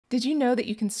Did you know that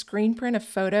you can screen print a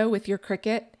photo with your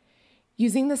Cricut?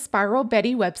 Using the Spiral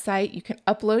Betty website, you can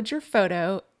upload your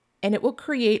photo and it will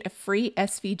create a free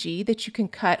SVG that you can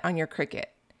cut on your Cricut.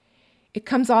 It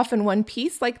comes off in one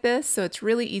piece like this, so it's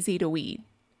really easy to weed.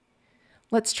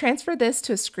 Let's transfer this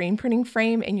to a screen printing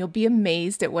frame and you'll be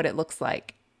amazed at what it looks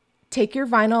like. Take your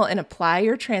vinyl and apply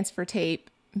your transfer tape,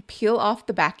 and peel off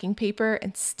the backing paper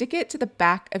and stick it to the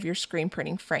back of your screen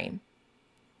printing frame.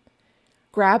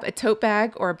 Grab a tote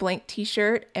bag or a blank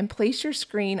t-shirt and place your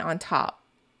screen on top.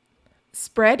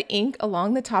 Spread ink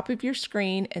along the top of your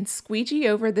screen and squeegee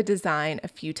over the design a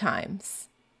few times.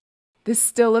 This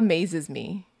still amazes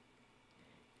me.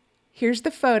 Here's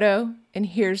the photo and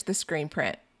here's the screen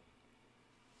print.